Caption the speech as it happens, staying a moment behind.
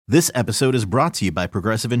This episode is brought to you by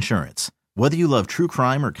Progressive Insurance. Whether you love true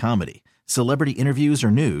crime or comedy, celebrity interviews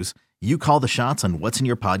or news, you call the shots on what's in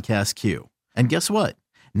your podcast queue. And guess what?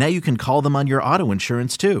 Now you can call them on your auto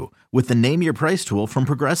insurance too with the Name Your Price tool from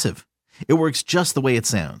Progressive. It works just the way it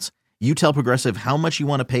sounds. You tell Progressive how much you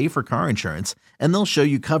want to pay for car insurance, and they'll show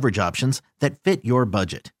you coverage options that fit your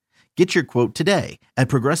budget. Get your quote today at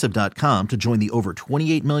Progressive.com to join the over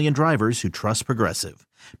 28 million drivers who trust Progressive.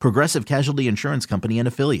 Progressive Casualty Insurance Company and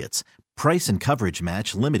Affiliates. Price and coverage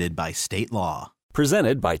match limited by state law.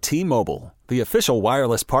 Presented by T-Mobile, the official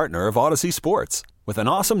wireless partner of Odyssey Sports. With an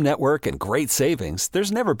awesome network and great savings,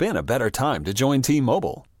 there's never been a better time to join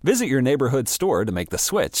T-Mobile. Visit your neighborhood store to make the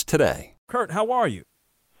switch today. Kurt, how are you?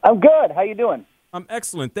 I'm good. How you doing? I'm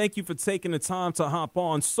excellent. Thank you for taking the time to hop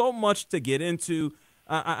on. So much to get into.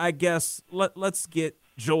 I guess let's get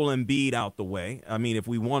Joel Embiid out the way. I mean, if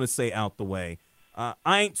we want to say out the way. I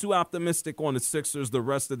ain't too optimistic on the Sixers the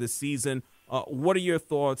rest of the season. What are your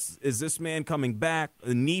thoughts? Is this man coming back?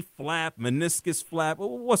 A knee flap, meniscus flap?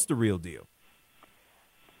 What's the real deal?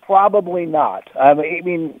 Probably not. I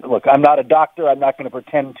mean, look, I'm not a doctor. I'm not going to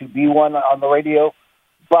pretend to be one on the radio.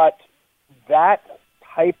 But that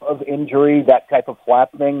type of injury, that type of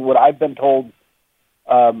flap thing, what I've been told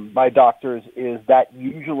by doctors is that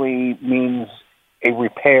usually means a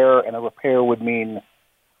repair, and a repair would mean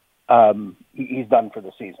he's done for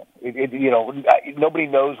the season. Nobody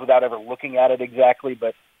knows without ever looking at it exactly,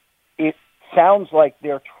 but it sounds like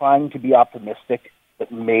they're trying to be optimistic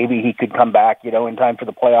that maybe he could come back, in time for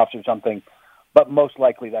the playoffs or something. But most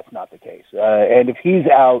likely that's not the case. And if he's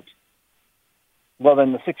out, well,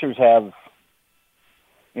 then the Sixers have,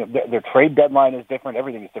 their trade deadline is different.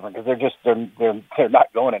 Everything is different because they're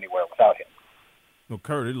not going anywhere without him. Well,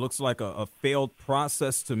 Kurt, it looks like a failed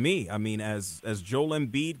process to me. I mean, as Joel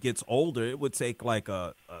Embiid gets older, it would take like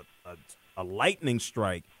a lightning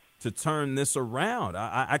strike to turn this around.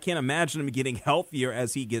 I can't imagine him getting healthier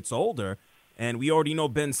as he gets older, and we already know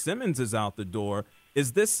Ben Simmons is out the door.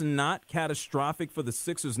 Is this not catastrophic for the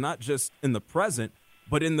Sixers, not just in the present,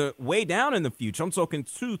 but in the way down in the future? I'm talking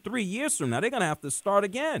 2-3 years from now. They're going to have to start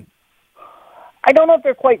again. I don't know if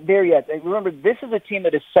they're quite there yet. Remember, this is a team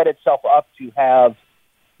that has set itself up to have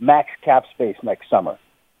max cap space next summer.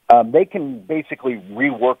 They can basically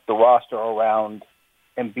rework the roster around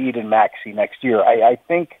Embiid and Maxey next year. I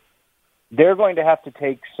think they're going to have to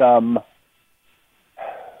take they're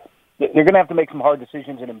going to have to make some hard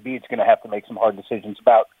decisions, and Embiid's going to have to make some hard decisions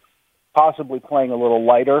about possibly playing a little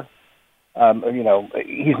lighter.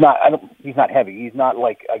 He's not heavy. He's not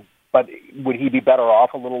but would he be better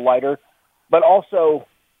off a little lighter? But also,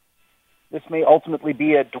 this may ultimately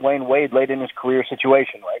be a Dwayne Wade late in his career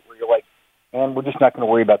situation, right? Where you're like, man, we're just not going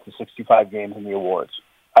to worry about the 65 games and the awards.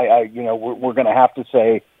 We're going to have to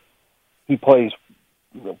say he plays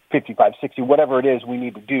 55, 60, whatever it is we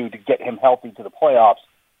need to do to get him healthy to the playoffs,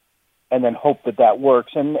 and then hope that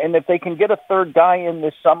works. And if they can get a third guy in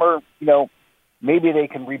this summer, maybe they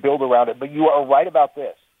can rebuild around it. But you are right about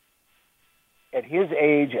this. At his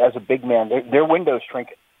age, as a big man, their window's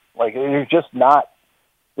shrinking. Like, there's not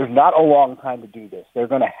a long time to do this. They're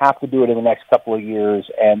going to have to do it in the next couple of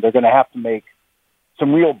years, and they're going to have to make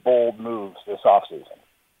some real bold moves this offseason.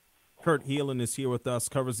 Kurt Helin is here with us,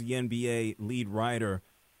 covers the NBA, lead writer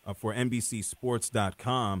for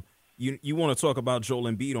NBCSports.com. You want to talk about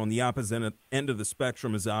Joel Embiid. On the opposite end of the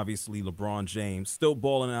spectrum is obviously LeBron James, still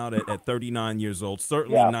balling out at 39 years old.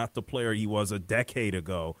 Certainly not the player he was a decade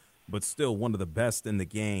ago, but still one of the best in the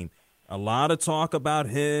game. A lot of talk about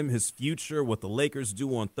him, his future, what the Lakers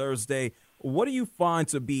do on Thursday. What do you find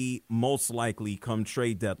to be most likely come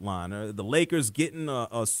trade deadline? Are the Lakers getting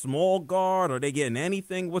a small guard? Are they getting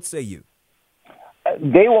anything? What say you?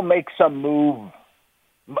 They will make some move.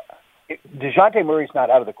 DeJounte Murray's not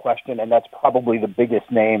out of the question, and that's probably the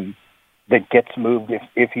biggest name that gets moved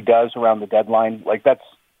if he does around the deadline.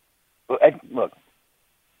 Look,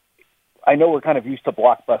 I know we're kind of used to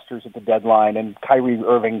blockbusters at the deadline, and Kyrie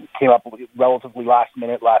Irving came up relatively last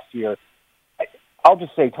minute last year. I'll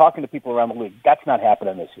just say, talking to people around the league, that's not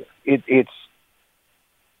happening this year. It's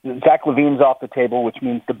Zach LaVine's off the table, which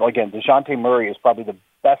means, again, DeJounte Murray is probably the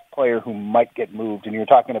best player who might get moved, and you're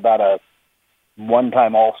talking about a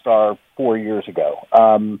one-time All-Star 4 years ago.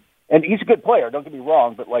 And he's a good player, don't get me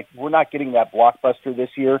wrong, but we're not getting that blockbuster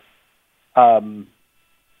this year. And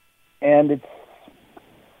it's,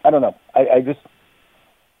 I don't know.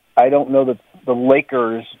 I don't know that the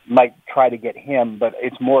Lakers might try to get him, but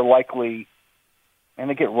it's more likely, and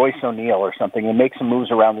they get Royce O'Neal or something and make some moves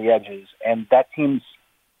around the edges. And that team's,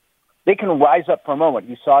 they can rise up for a moment.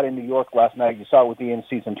 You saw it in New York last night. You saw it with the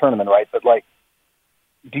in-season tournament, right? But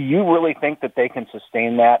do you really think that they can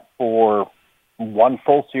sustain that for one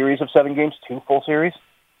full series of 7 games, 2 full series?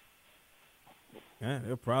 Yeah,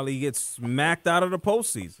 he'll probably get smacked out of the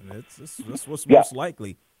postseason. That's what's most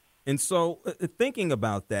likely. And so thinking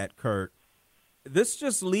about that, Kurt, this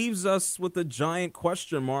just leaves us with a giant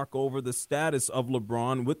question mark over the status of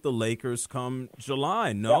LeBron with the Lakers come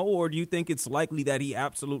July, no? Yeah. Or do you think it's likely that he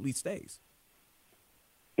absolutely stays?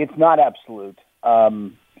 It's not absolute.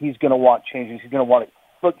 He's going to want changes. He's going to want it.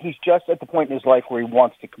 Look, he's just at the point in his life where he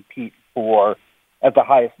wants to compete at the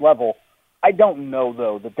highest level. I don't know,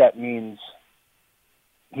 though, that means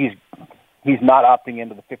he's not opting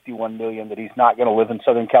into the $51 million, that he's not going to live in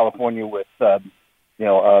Southern California with, I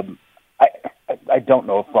don't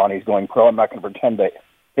know if Ronnie's going pro. I'm not going to pretend to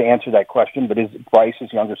answer that question, but Bryce,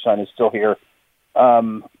 his younger son, is still here.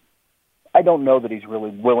 I don't know that he's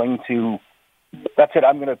really willing to. That's it.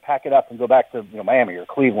 I'm going to pack it up and go back to Miami or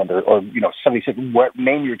Cleveland or 76.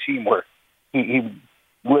 Name your team where he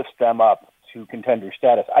lifts them up to contender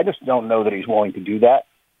status. I just don't know that he's willing to do that.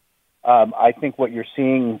 I think what you're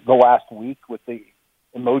seeing the last week with the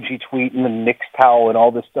emoji tweet and the Knicks towel and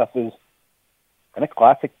all this stuff is kind of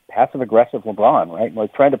classic passive-aggressive LeBron, right?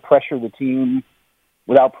 Like trying to pressure the team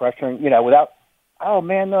without pressuring, oh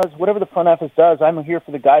man, whatever the front office does, I'm here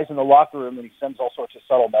for the guys in the locker room, and he sends all sorts of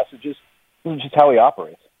subtle messages. This is just how he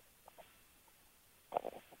operates.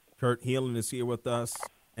 Kurt Helin is here with us,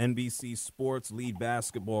 NBC Sports lead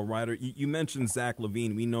basketball writer. You mentioned Zach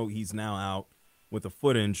LaVine. We know he's now out with a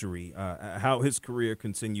foot injury. How his career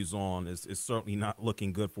continues on is certainly not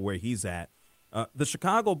looking good for where he's at. The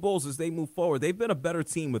Chicago Bulls, as they move forward, they've been a better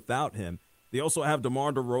team without him. They also have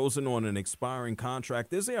DeMar DeRozan on an expiring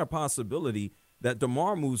contract. Is there a possibility that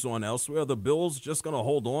DeMar moves on elsewhere? Are the Bills just going to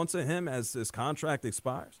hold on to him as his contract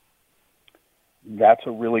expires? That's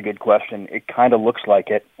a really good question. It kind of looks like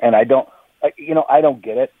it, and I don't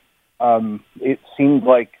get it. It seemed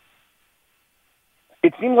like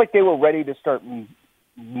they were ready to start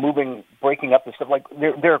breaking up the stuff. Like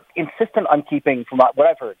they're insistent on keeping, from what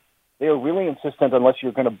I've heard, they are really insistent, unless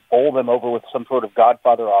you're going to bowl them over with some sort of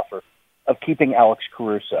Godfather offer, of keeping Alex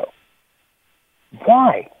Caruso.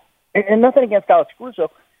 Why? And nothing against Alex Caruso.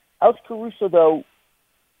 Alex Caruso, though,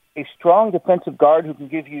 a strong defensive guard who can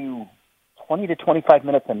give you 20 to 25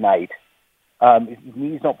 minutes a night. His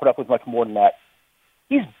knees don't put up with much more than that.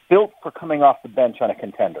 He's built for coming off the bench on a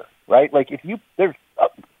contender, right? Like there's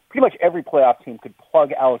pretty much every playoff team could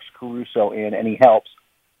plug Alex Caruso in and he helps.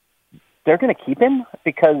 They're going to keep him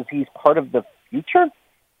because he's part of the future.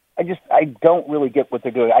 I don't really get what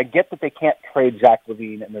they're doing. I get that they can't trade Zach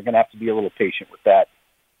LaVine, and they're going to have to be a little patient with that.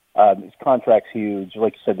 His contract's huge.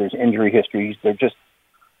 Like you said, there's injury history.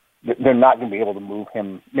 They're not going to be able to move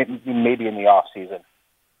him, maybe in the off season.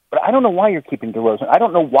 But I don't know why you're keeping DeRozan. I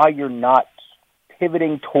don't know why you're not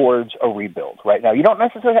pivoting towards a rebuild right now. You don't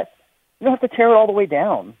necessarily have to tear it all the way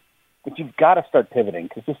down, but you've got to start pivoting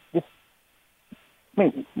because this. I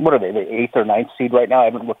mean, what are they? The 8th or 9th seed right now? I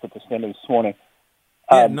haven't looked at the standings this morning.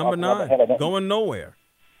 Yeah, number 9, going nowhere.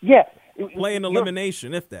 Yeah. Playing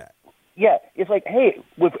elimination, if that. Yeah, it's like, hey,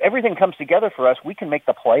 if everything comes together for us, we can make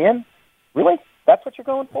the play-in? Really? That's what you're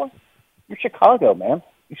going for? You're Chicago, man.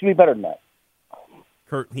 You should be better than that.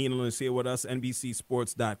 Kurt Helin is here with us,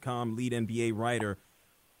 NBCSports.com, lead NBA writer.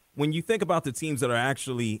 When you think about the teams that are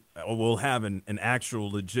actually or will have an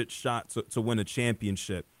actual legit shot to win a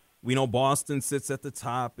championship, we know Boston sits at the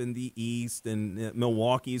top in the East, and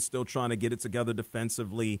Milwaukee is still trying to get it together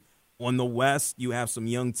defensively. On the West, you have some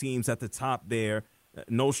young teams at the top there.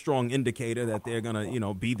 No strong indicator that they're going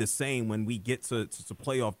to, be the same when we get to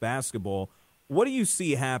playoff basketball. What do you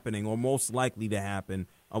see happening, or most likely to happen,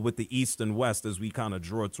 with the East and West as we kind of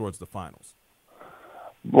draw towards the finals?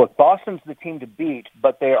 Look, Boston's the team to beat,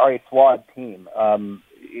 but they are a flawed team.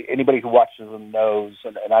 Anybody who watches them knows,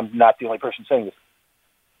 and I'm not the only person saying this,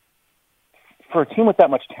 for a team with that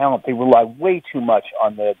much talent, they rely way too much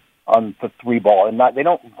on the three ball, and they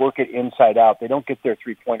don't work it inside out. They don't get their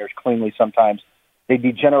 3-pointers cleanly sometimes. They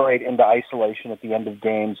degenerate into isolation at the end of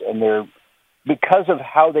games, and because of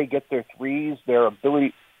how they get their threes, their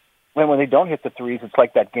ability. When they don't hit the threes, it's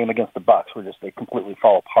like that game against the Bucks, where they completely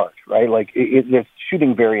fall apart, right? Like their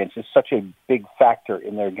shooting variance is such a big factor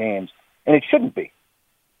in their games, and it shouldn't be.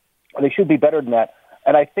 They should be better than that,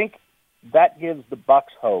 and I think that gives the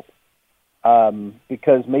Bucks hope.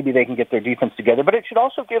 Because maybe they can get their defense together. But it should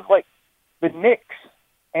also give, the Knicks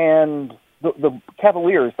and the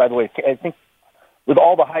Cavaliers, by the way, I think with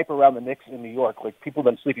all the hype around the Knicks in New York, people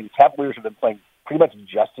have been sleeping. The Cavaliers have been playing pretty much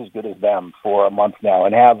just as good as them for a month now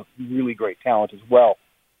and have really great talent as well.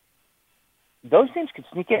 those teams could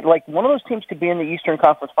sneak in. Like, one of those teams could be in the Eastern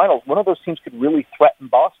Conference Finals. One of those teams could really threaten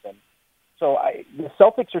Boston. So the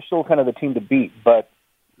Celtics are still kind of the team to beat, but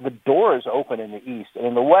the door is open in the East. And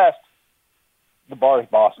in the West, the bar is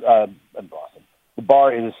Boston. The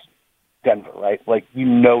bar is Denver, right? Like, you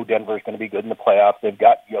know Denver is going to be good in the playoffs. They've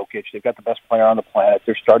got Jokic. They've got the best player on the planet.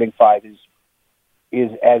 Their starting five is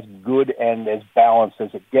as good and as balanced as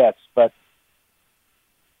it gets. But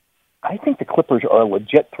I think the Clippers are a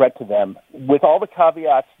legit threat to them, with all the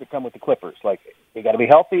caveats that come with the Clippers. Like, they got to be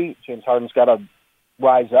healthy. James Harden's got to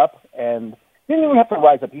rise up, and he doesn't even have to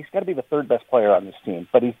rise up. He's got to be the third best player on this team,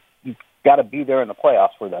 but he's got to be there in the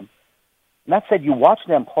playoffs for them. And that said, you watch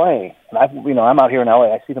them play, and I'm out here in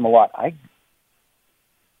LA. I see them a lot. I've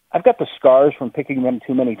got the scars from picking them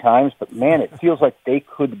too many times, but man, it feels like they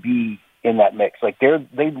could be in that mix. Like,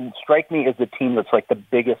 they strike me as the team that's like the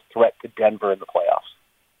biggest threat to Denver in the playoffs.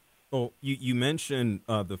 Oh, you mentioned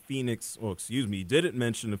the Phoenix, you didn't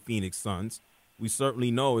mention the Phoenix Suns. We certainly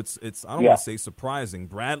know it's I don't want to say surprising.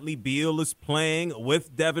 Bradley Beal is playing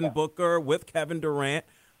with Devin Booker, with Kevin Durant.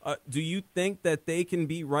 Do you think that they can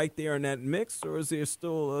be right there in that mix, or is there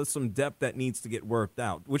still some depth that needs to get worked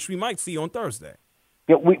out, which we might see on Thursday?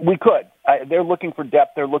 Yeah, we could. They're looking for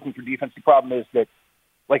depth. They're looking for defense. The problem is that,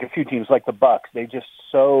 like a few teams like the Bucks, they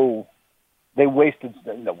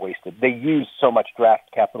used so much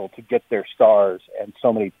draft capital to get their stars, and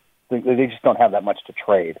they just don't have that much to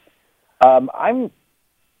trade.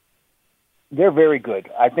 They're very good.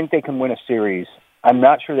 I think they can win a series. I'm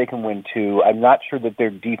not sure they can win two. I'm not sure that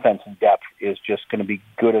their defensive depth is just going to be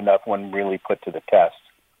good enough when really put to the test.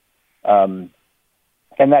 And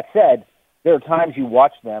that said, there are times you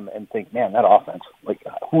watch them and think, man, that offense, like,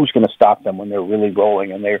 who's going to stop them when they're really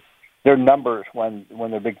rolling? And their numbers when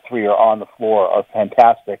their big three are on the floor are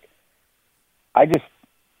fantastic. I'm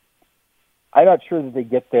not sure that they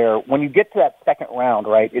get there. When you get to that second round,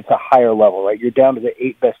 right, it's a higher level, right? You're down to the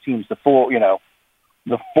 8 best teams, the four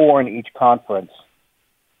in each conference.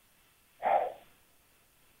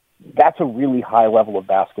 That's a really high level of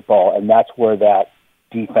basketball, and that's where that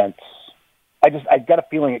defense, I've got a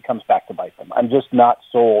feeling it comes back to bite them. I'm just not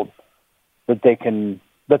sold that the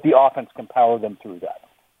offense can power them through that.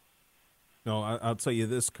 No, I'll tell you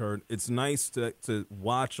this, Kurt. It's nice to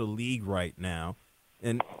watch a league right now.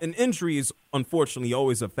 And injury is unfortunately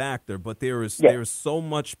always a factor, but there is so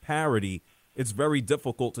much parity. It's very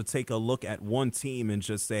difficult to take a look at one team and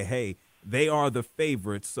just say, hey, they are the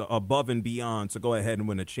favorites above and beyond to go ahead and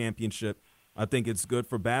win a championship. I think it's good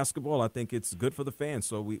for basketball. I think it's good for the fans.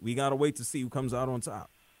 So we got to wait to see who comes out on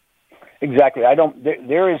top. Exactly.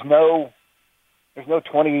 There's no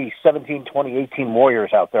 2017, 2018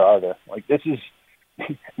 Warriors out there, are there? Like, this is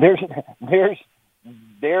there's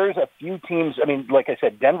a few teams. I mean, like I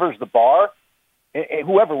said, Denver's the bar.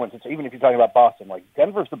 Whoever wins it, even if you're talking about Boston, like,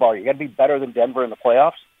 Denver's the bar. You got to be better than Denver in the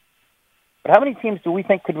playoffs. But how many teams do we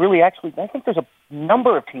think could really actually? I think there's a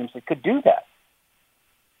number of teams that could do that.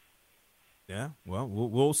 Yeah, well,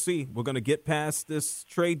 we'll see. We're going to get past this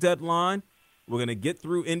trade deadline. We're going to get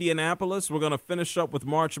through Indianapolis. We're going to finish up with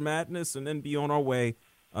March Madness and then be on our way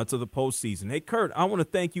to the postseason. Hey, Kurt, I want to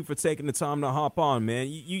thank you for taking the time to hop on, man.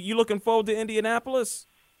 You looking forward to Indianapolis?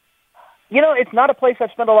 You know, it's not a place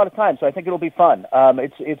I've spent a lot of time, so I think it'll be fun.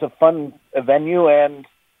 It's a fun venue, and,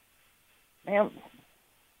 man,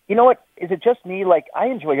 you know what? Is it just me? Like, I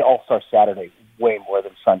enjoy All-Star Saturday way more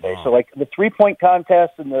than Sunday. So, like, the three-point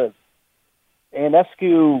contest and the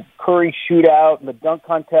Ionescu Curry shootout and the dunk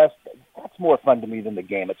contest, that's more fun to me than the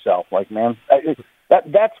game itself. Like, man,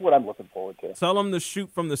 that's what I'm looking forward to. Tell them to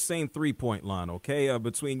shoot from the same three-point line, okay?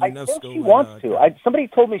 Between Ionescu I think she wants to. Somebody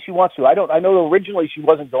told me she wants to. I know originally she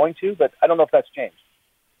wasn't going to, but I don't know if that's changed.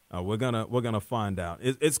 We're gonna find out.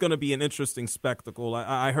 It's gonna be an interesting spectacle.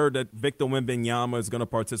 I heard that Victor Wembanyama is gonna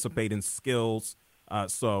participate in skills.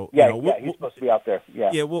 He's supposed to be out there.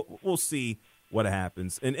 Yeah, we'll see what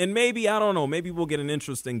happens, and maybe, I don't know, maybe we'll get an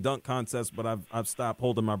interesting dunk contest. But I've stopped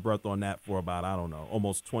holding my breath on that for about, I don't know,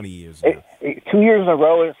 almost 20 years now. 2 years in a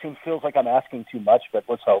row, it feels like I'm asking too much, but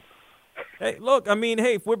let's hope. Hey, look, I mean,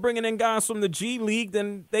 if we're bringing in guys from the G League,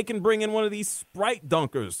 then they can bring in one of these Sprite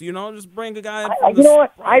dunkers. You know, just bring a guy in from you know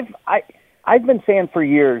what? I've been saying for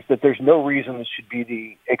years that there's no reason this should be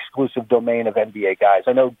the exclusive domain of NBA guys.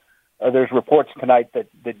 I know there's reports tonight that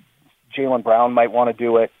Jaylen Brown might want to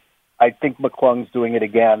do it. I think McClung's doing it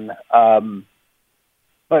again.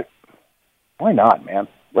 But why not, man?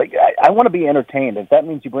 Like, I want to be entertained. If that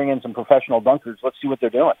means you bring in some professional dunkers, let's see what they're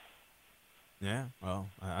doing. Yeah, well,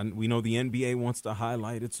 we know the NBA wants to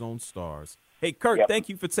highlight its own stars. Hey, Kurt, Thank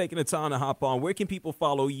you for taking the time to hop on. Where can people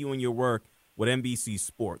follow you and your work with NBC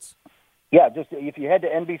Sports? Yeah, just if you head to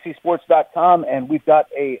NBCSports.com, and we've got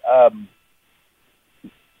a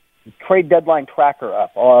trade deadline tracker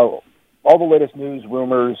up. All the latest news,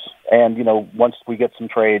 rumors, and, once we get some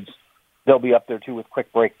trades, they'll be up there, too, with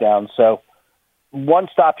quick breakdowns. So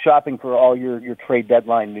one-stop shopping for all your trade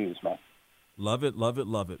deadline news, man. Love it, love it,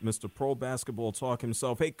 love it. Mr. Pro Basketball Talk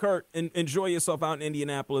himself. Hey, Kurt, enjoy yourself out in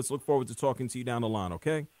Indianapolis. Look forward to talking to you down the line,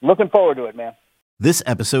 okay? Looking forward to it, man. This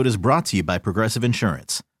episode is brought to you by Progressive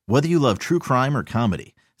Insurance. Whether you love true crime or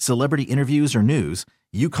comedy, celebrity interviews or news,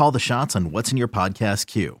 you call the shots on what's in your podcast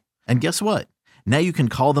queue. And guess what? Now you can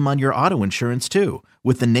call them on your auto insurance, too,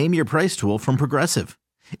 with the Name Your Price tool from Progressive.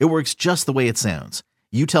 It works just the way it sounds.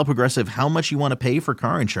 You tell Progressive how much you want to pay for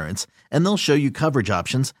car insurance, and they'll show you coverage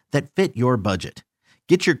options that fit your budget.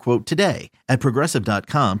 Get your quote today at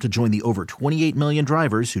Progressive.com to join the over 28 million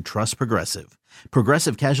drivers who trust Progressive.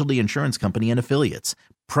 Progressive Casualty Insurance Company and Affiliates.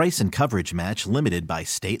 Price and coverage match limited by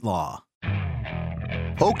state law.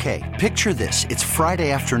 Okay, picture this. It's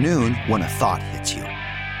Friday afternoon when a thought hits you.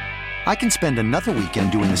 I can spend another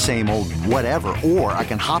weekend doing the same old whatever, or I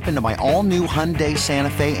can hop into my all-new Hyundai Santa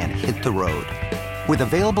Fe and hit the road. With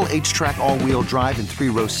available H-Track all-wheel drive and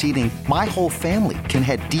 3-row seating, my whole family can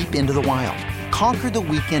head deep into the wild. Conquer the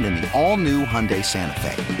weekend in the all-new Hyundai Santa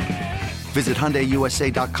Fe. Visit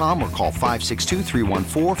HyundaiUSA.com or call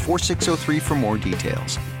 562-314-4603 for more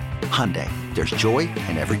details. Hyundai, there's joy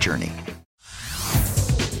in every journey.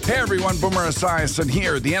 Hey everyone, Boomer Esiason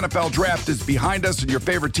here. The NFL Draft is behind us and your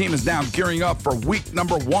favorite team is now gearing up for week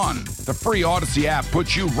number 1. The free Odyssey app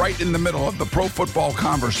puts you right in the middle of the pro football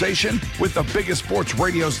conversation with the biggest sports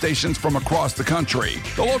radio stations from across the country.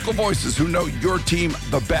 The local voices who know your team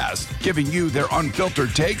the best, giving you their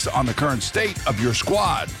unfiltered takes on the current state of your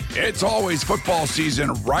squad. It's always football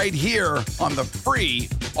season right here on the free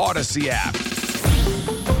Odyssey app.